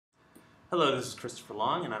Hello, this is Christopher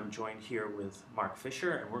Long, and I'm joined here with Mark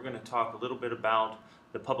Fisher, and we're going to talk a little bit about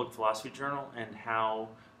the Public Philosophy Journal and how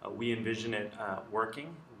we envision it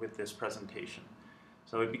working with this presentation.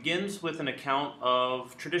 So it begins with an account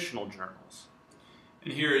of traditional journals.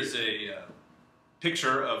 And here is a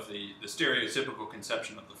picture of the stereotypical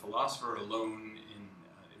conception of the philosopher alone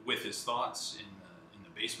with his thoughts in the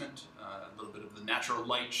basement. A little bit of the natural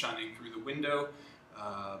light shining through the window,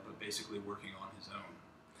 but basically working on his own.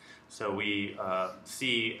 So we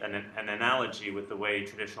see an analogy with the way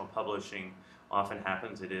traditional publishing often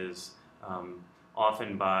happens. It is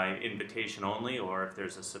often by invitation only, or if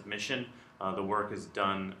there's a submission, the work is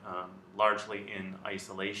done largely in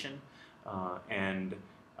isolation, and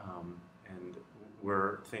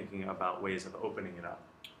we're thinking about ways of opening it up.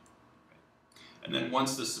 And then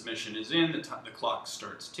once the submission is in, the clock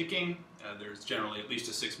starts ticking. There's generally at least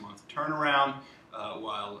a 6-month turnaround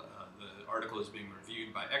while the article is being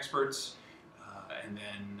reviewed by experts, and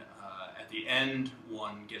then at the end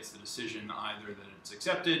one gets the decision either that it's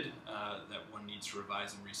accepted, that one needs to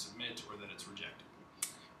revise and resubmit, or that it's rejected.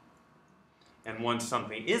 And once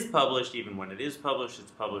something is published, even when it is published,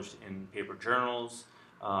 it's published in paper journals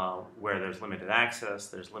where there's limited access,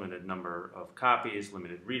 there's limited number of copies,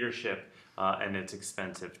 limited readership, and it's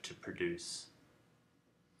expensive to produce.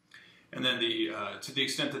 And then to the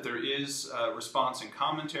extent that there is response and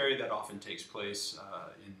commentary, that often takes place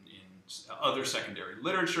in other secondary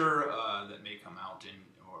literature that may come out in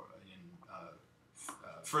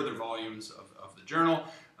further volumes of the journal,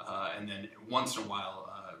 and then once in a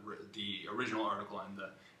while the original article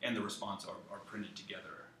and the response are printed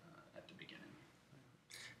together at the beginning.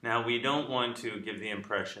 Now, we don't want to give the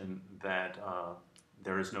impression that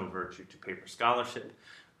there is no virtue to paper scholarship.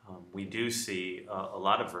 We do see a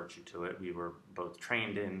lot of virtue to it. We were both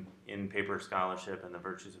trained in paper scholarship and the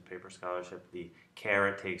virtues of paper scholarship, the care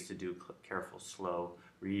it takes to do careful, slow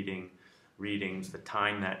readings, the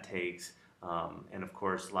time that takes, and of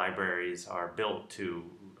course libraries are built to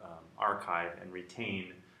archive and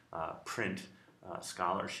retain print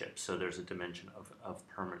scholarship, so there's a dimension of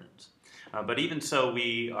permanence. But even so,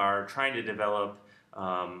 we are trying to develop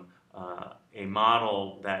a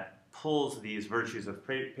model that pulls these virtues of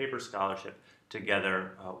paper scholarship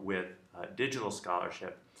together with digital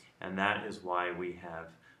scholarship, and that is why we have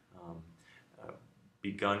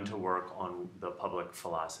begun to work on the Public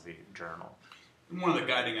Philosophy Journal. And one of the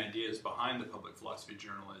guiding ideas behind the Public Philosophy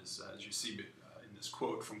Journal is, as you see in this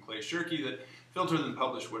quote from Clay Shirky, that filter then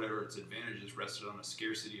publish whatever its advantages rested on a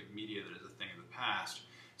scarcity of media that is a thing of the past.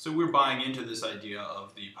 So we're buying into this idea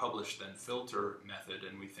of the publish then filter method,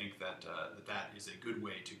 and we think that that is a good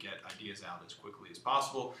way to get ideas out as quickly as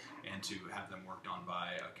possible and to have them worked on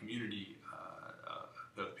by a community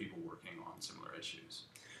of people working on similar issues.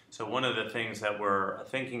 So one of the things that we're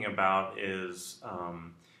thinking about is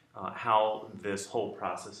how this whole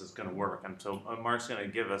process is going to work. And so Mark's going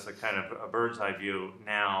to give us a kind of a bird's eye view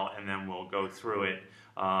now, and then we'll go through it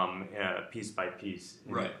piece by piece.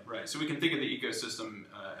 Right. So we can think of the ecosystem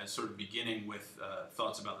as sort of beginning with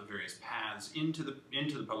thoughts about the various paths into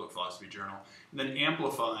the Public Philosophy Journal, and then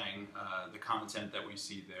amplifying the content that we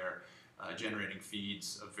see there, generating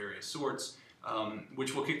feeds of various sorts,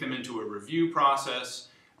 which will kick them into a review process,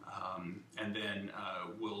 and then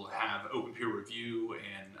we'll have open peer review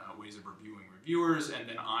and ways of reviewing reviewers, and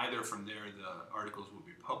then either from there the articles will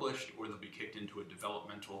be published or they'll be kicked into a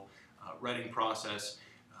developmental writing process,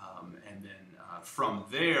 and then from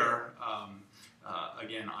there,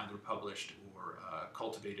 again, either published or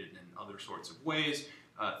cultivated in other sorts of ways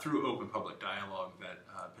through open public dialogue that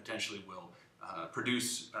potentially will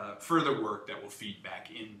produce further work that will feed back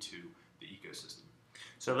into the ecosystem.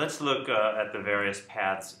 So let's look at the various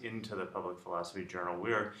paths into the Public Philosophy Journal.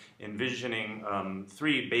 We're envisioning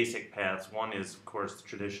 3 basic paths. One is, of course, the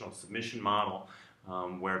traditional submission model,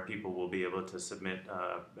 where people will be able to submit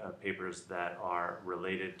papers that are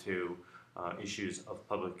related to issues of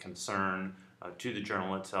public concern to the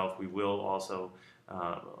journal itself. We will also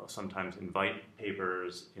sometimes invite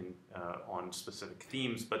papers on specific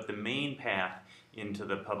themes, but the main path into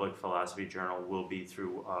the Public Philosophy Journal will be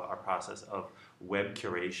through our process of web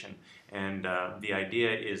curation. And the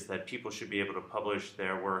idea is that people should be able to publish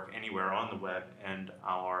their work anywhere on the web, and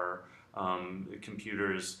our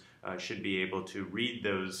computers should be able to read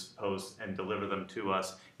those posts and deliver them to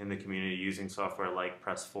us in the community using software like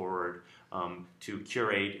Press Forward to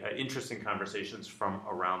curate interesting conversations from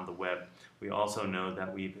around the web. We also know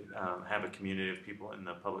that we have a community of people in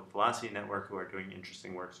the Public Philosophy Network who are doing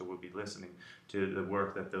interesting work, so we'll be listening to the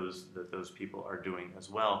work that those people are doing as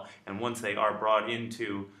well. And once they are brought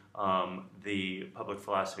into the Public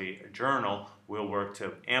Philosophy Journal will work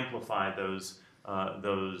to amplify those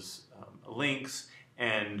links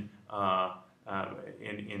and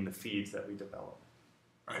in the feeds that we develop.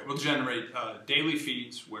 Right. We'll generate daily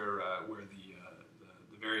feeds where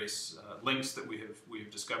the various links that we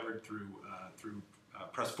have discovered through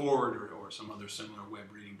Press Forward or some other similar web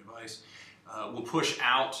reading device will push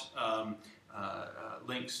out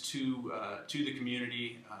links to the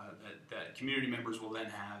community that community members will then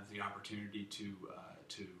have the opportunity to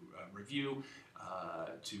review,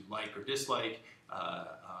 to like or dislike,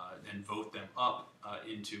 and vote them up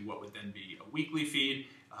into what would then be a weekly feed,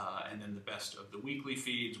 and then the best of the weekly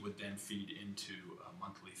feeds would then feed into a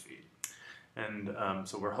monthly feed. And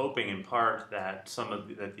so we're hoping in part that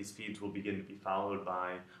that these feeds will begin to be followed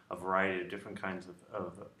by a variety of different kinds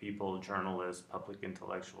of people, journalists, public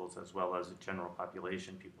intellectuals, as well as a general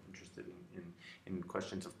population, people interested in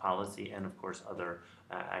questions of policy, and of course other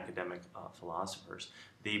academic philosophers.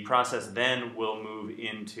 The process then will move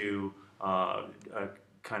into a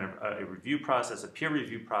kind of a review process, a peer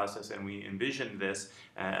review process, and we envision this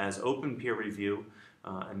as open peer review,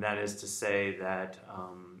 and that is to say that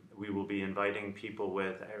we will be inviting people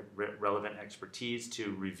with relevant expertise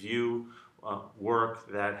to review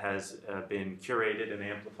work that has been curated and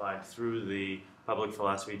amplified through the Public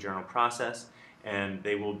Philosophy Journal process, and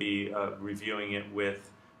they will be reviewing it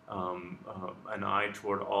with an eye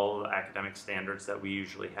toward all the academic standards that we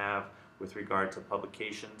usually have with regard to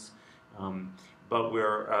publications. But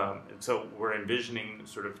we're envisioning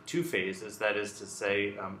sort of two phases. That is to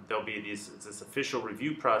say, there'll be this official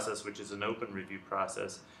review process, which is an open review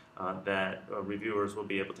process, that reviewers will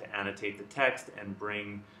be able to annotate the text and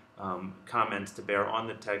bring comments to bear on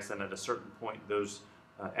the text, and at a certain point those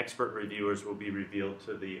expert reviewers will be revealed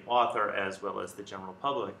to the author as well as the general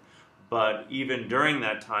public. But even during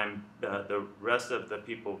that time, the rest of the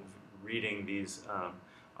people reading these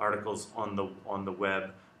articles on the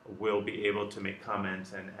web will be able to make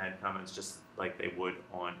comments and add comments just like they would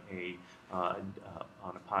on a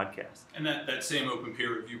podcast. And that same open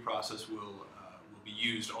peer review process will be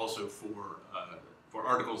used also for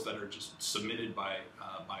articles that are just submitted by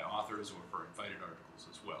authors or for invited articles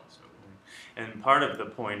as well. So, and part of the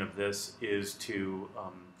point of this is to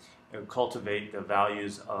cultivate the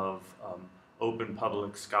values of open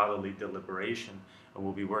public scholarly deliberation. And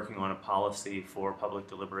we'll be working on a policy for public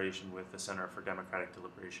deliberation with the Center for Democratic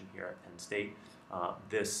Deliberation here at Penn State.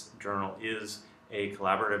 This journal is a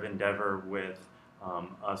collaborative endeavor with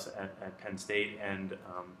us at Penn State and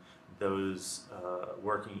those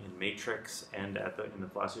working in Matrix and in the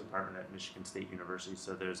philosophy department at Michigan State University.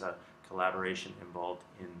 So there's a collaboration involved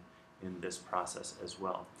in this process as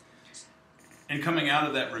well. And coming out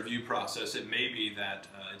of that review process, it may be that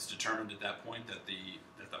it's determined at that point that the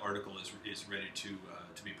article is ready to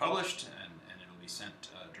be published, and it'll be sent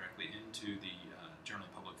directly into the Journal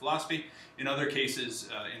of Public Philosophy. In other cases,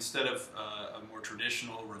 instead of a more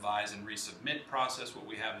traditional revise and resubmit process, what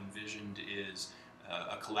we have envisioned is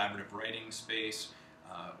a collaborative writing space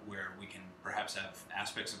where we can perhaps have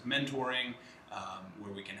aspects of mentoring,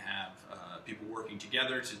 where we can have people working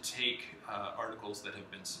together to take articles that have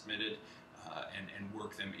been submitted and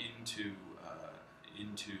work them into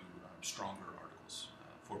stronger articles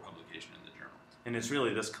for publication in the journal. And it's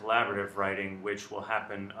really this collaborative writing which will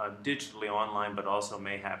happen digitally online, but also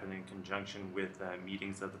may happen in conjunction with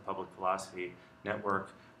meetings of the Public Philosophy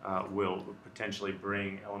Network, will potentially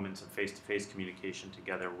bring elements of face-to-face communication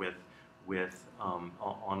together with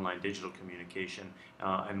online digital communication.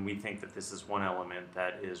 And we think that this is one element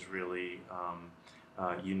that is really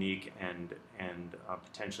unique and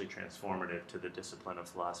potentially transformative to the discipline of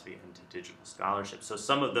philosophy and to digital scholarship. So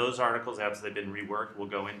some of those articles, after they've been reworked, will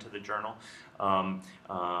go into the journal and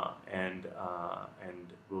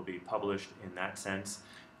will be published in that sense.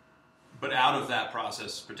 But out of that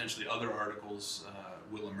process, potentially other articles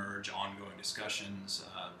will emerge, ongoing discussions,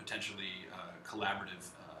 potentially collaborative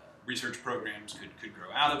research programs could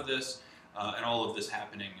grow out of this, and all of this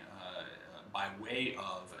happening by way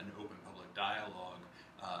of an open public dialogue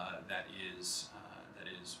that is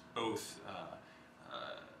both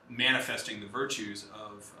manifesting the virtues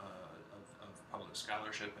of public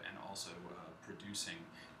scholarship and also producing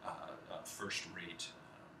first-rate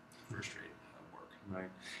work. Right,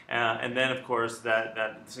 and then of course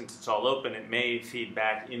that since it's all open, it may feed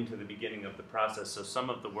back into the beginning of the process. So some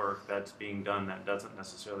of the work that's being done that doesn't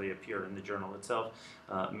necessarily appear in the journal itself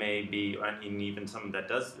may be, and even some that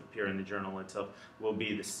does appear in the journal itself, will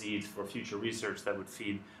be the seeds for future research that would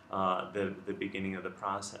feed the beginning of the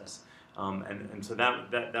process. And so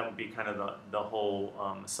that would be kind of the whole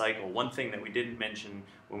cycle. One thing that we didn't mention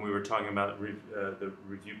when we were talking about the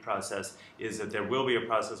review process is that there will be a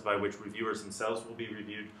process by which reviewers themselves will be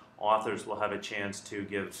reviewed. Authors will have a chance to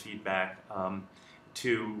give feedback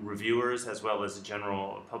to reviewers, as well as the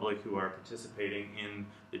general public who are participating in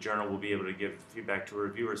the journal will be able to give feedback to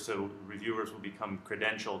reviewers. So reviewers will become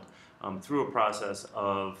credentialed through a process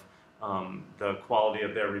of the quality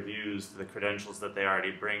of their reviews, the credentials that they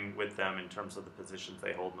already bring with them in terms of the positions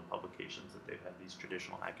they hold in the publications that they've had, these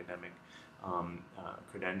traditional academic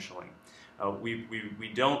credentialing.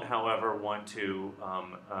 We don't, however, want to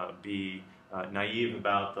be naive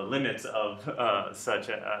about the limits of such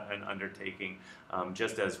an undertaking,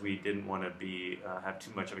 just as we didn't want to have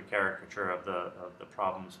too much of a caricature of the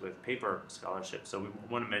problems with paper scholarship. So we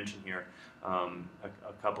want to mention here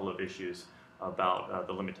a couple of issues about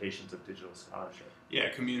the limitations of digital scholarship. Yeah,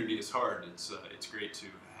 community is hard. It's great to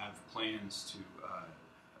have plans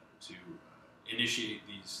to initiate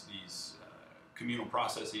these communal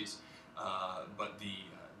processes, but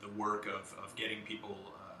the work of getting people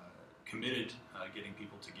committed, getting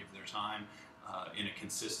people to give their time in a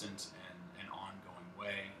consistent and ongoing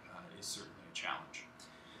way is certainly a challenge.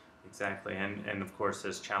 Exactly, and of course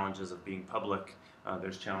there's challenges of being public.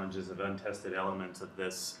 There's challenges of untested elements of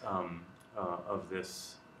this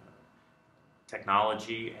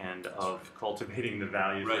technology and of cultivating the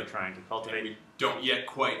values we're trying to cultivate. And we don't yet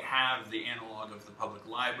quite have the analog of the public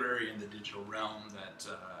library in the digital realm. That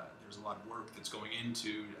there's a lot of work that's going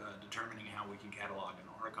into determining how we can catalog and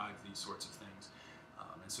archive these sorts of things.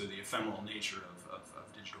 And so the ephemeral nature of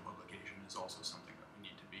digital publication is also something that we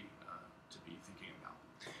need to be thinking about.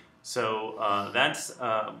 So that's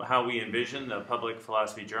how we envision the Public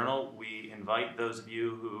Philosophy Journal. We invite those of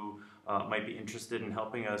you who might be interested in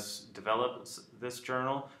helping us develop this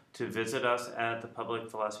journal to visit us at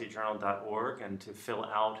thepublicphilosophyjournal.org and to fill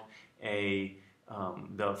out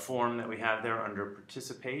the form that we have there under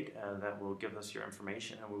Participate that will give us your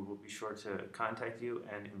information, and we will be sure to contact you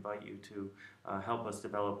and invite you to help us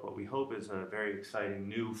develop what we hope is a very exciting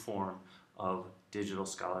new form of digital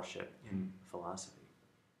scholarship in philosophy.